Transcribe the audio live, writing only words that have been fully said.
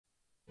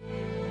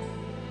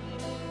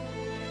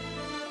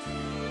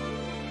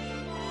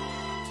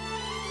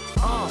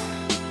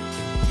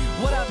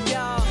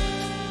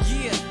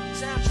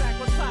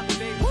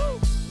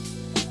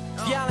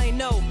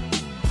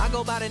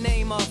go by the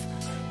name of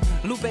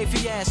Lupe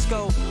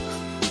Fiasco,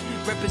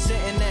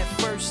 representing that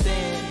 1st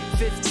and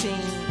 15.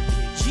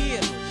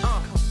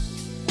 Yeah,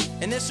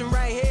 and this one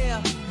right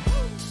here,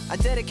 I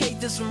dedicate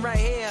this one right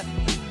here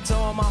to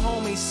all my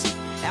homies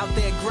out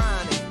there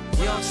grinding.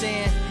 You know what I'm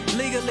saying?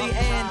 Legally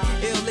and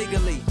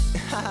illegally.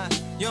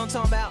 You know what I'm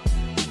talking about?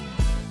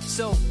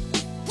 So,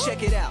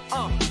 check it out.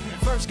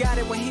 First got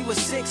it when he was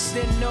 6,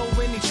 didn't know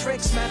any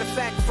tricks. Matter of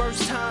fact,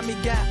 first time he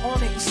got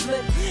on it, he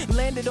slipped,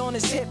 landed on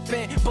his hip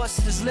and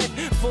busted his lip.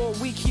 For a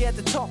week he had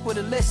to talk with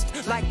a lisp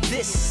like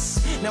this.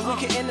 Now we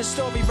can end the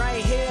story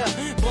right here,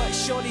 but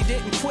shorty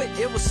didn't quit,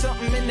 it was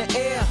something in the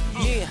air.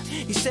 Yeah,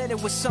 he said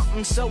it was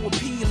something so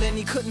appealing,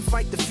 he couldn't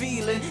fight the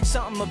feeling,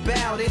 something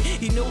about it.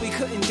 He knew he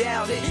couldn't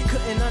doubt it,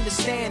 couldn't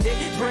understand it.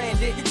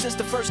 Branded, since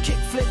the first kick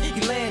flip he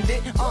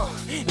landed.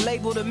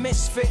 Labeled a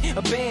misfit,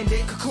 a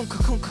bandit. Cocoon,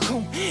 cocoon,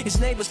 cocoon. His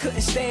neighbors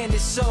couldn't stand it,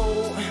 so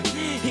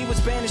he was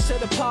banished to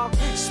the park.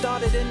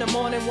 Started in the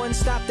morning, one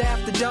stopped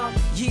after dark.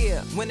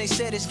 Yeah, when they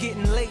said it's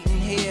getting late in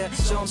here,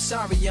 so I'm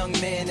sorry young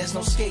man, there's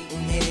no skating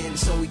here. And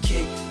so we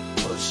kick,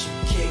 push,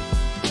 kick,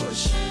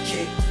 push,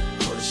 kick,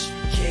 push,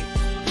 kick,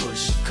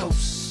 push,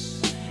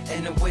 coast.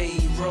 And away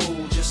he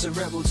rolled, just a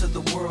rebel to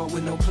the world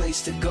with no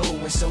place to go.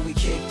 And so we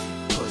kick,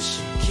 push,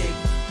 kick,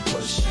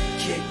 push,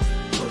 kick,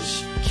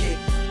 push, kick,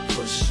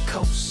 push,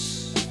 coast.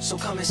 So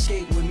come and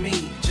skate with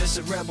me, just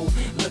a rebel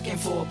looking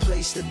for a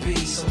place to be.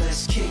 So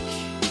let's kick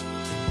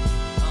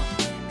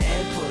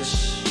and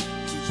push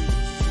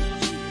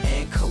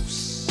and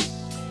coast.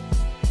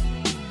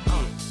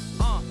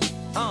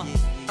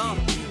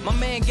 My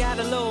man got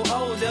a little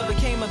older,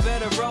 became a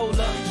better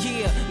roller.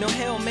 Yeah, no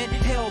helmet,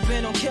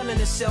 hell-bent on killing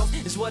himself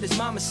is what his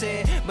mama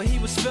said, but he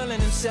was feeling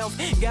himself.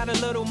 Got a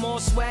little more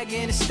swagger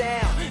in his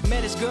style.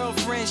 Met his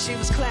girlfriend, she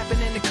was clapping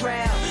in the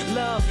crowd.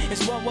 Love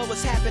is what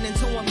was happening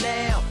to him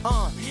now.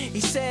 He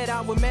said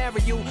I would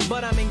marry you,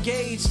 but I'm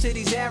engaged to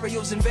these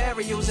aerials and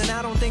varials, and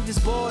I don't think this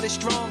board is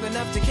strong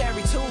enough to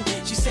carry two.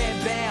 She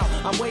said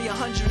bow, I weigh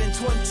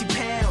 120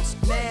 pounds.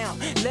 Now,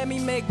 let me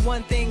make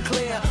one thing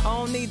clear, I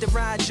don't need to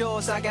ride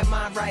yours, I got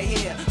mine right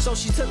here. So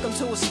she took him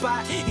to a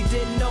spot he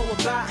didn't know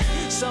about,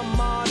 some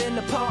odd in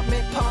the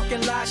apartment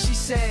parking lot. She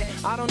said,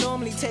 I don't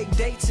normally take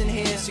dates in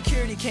here.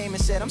 Security came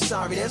and said, I'm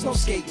sorry, there's no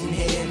skating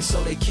here. And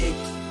so they kick,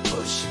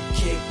 push,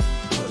 kick,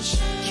 push,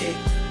 kick,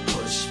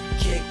 push,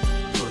 kick,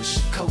 push,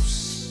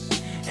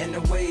 coast. And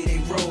the way they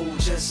roll,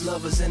 just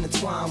lovers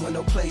intertwined with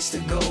no place to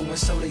go. And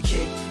so they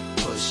kick,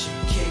 push,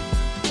 kick,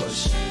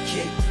 push,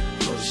 kick,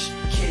 push,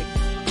 kick,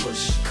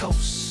 push,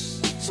 coast.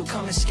 So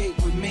come and skate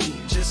with me,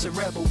 just a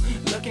rebel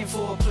looking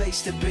for a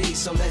place to be.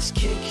 So let's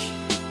kick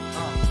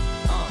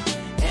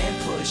and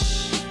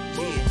push,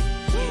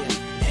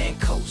 yeah, and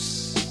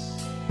coast.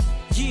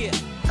 Yeah,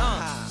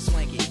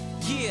 swanky.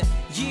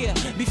 Yeah,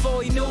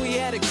 before he knew he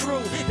had a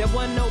crew that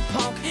wasn't no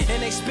punk,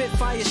 and they spit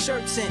fire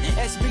shirts and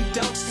SB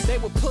dunks. They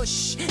would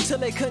push till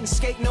they couldn't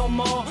skate no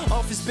more.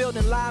 Office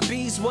building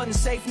lobbies wasn't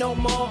safe no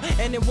more,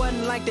 and it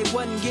wasn't like they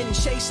wasn't getting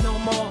chased no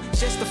more.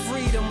 Just the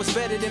freedom was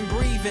better than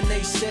breathing,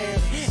 they said.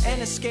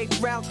 An escape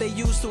route they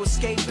used to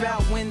escape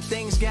out when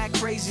things got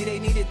crazy. They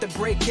needed to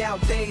break out.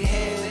 They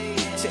head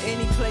to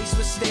any place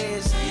with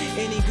stairs,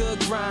 any good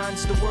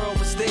grinds, the world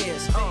was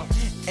theirs.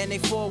 And they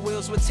four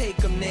wheels would take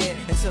them there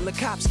until the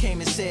cops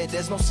came and said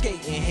there's no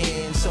skating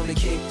here. And so they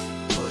kick,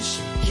 push,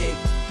 kick,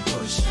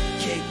 push,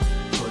 kick,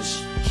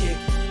 push, kick,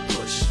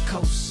 push,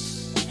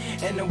 coast.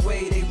 And the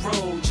way they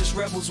roll, just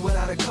rebels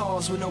without a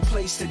cause with no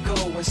place to go.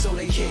 And so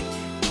they kick,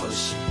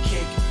 push,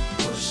 kick,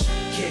 push,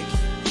 kick,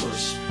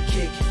 push,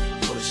 kick,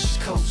 push,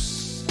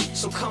 coast.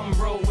 So come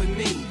roll with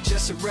me,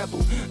 just a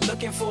rebel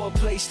looking for a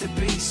place to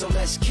be. So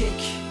let's kick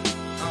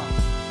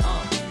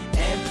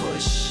and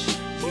push.